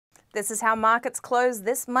This is how markets closed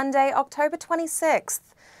this Monday, October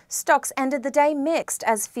 26th. Stocks ended the day mixed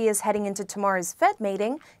as fears heading into tomorrow's Fed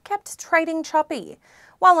meeting kept trading choppy.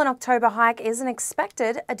 While an October hike isn't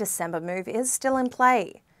expected, a December move is still in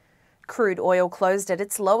play. Crude oil closed at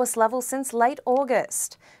its lowest level since late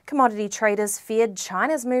August. Commodity traders feared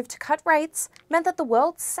China's move to cut rates meant that the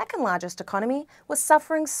world's second-largest economy was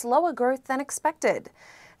suffering slower growth than expected.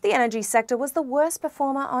 The energy sector was the worst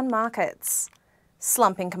performer on markets.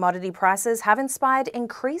 Slumping commodity prices have inspired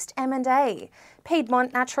increased M&A.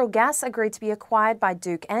 Piedmont Natural Gas agreed to be acquired by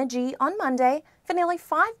Duke Energy on Monday for nearly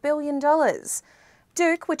 $5 billion.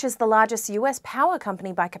 Duke, which is the largest US power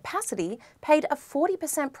company by capacity, paid a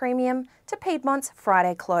 40% premium to Piedmont's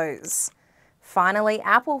Friday close. Finally,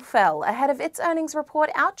 Apple fell ahead of its earnings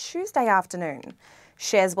report out Tuesday afternoon.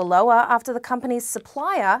 Shares were lower after the company's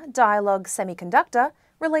supplier, Dialog Semiconductor,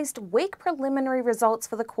 released weak preliminary results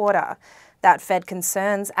for the quarter. That fed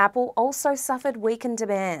concerns Apple also suffered weakened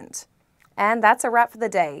demand. And that's a wrap for the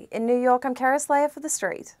day. In New York, I'm Kara Slayer for The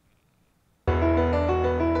Street.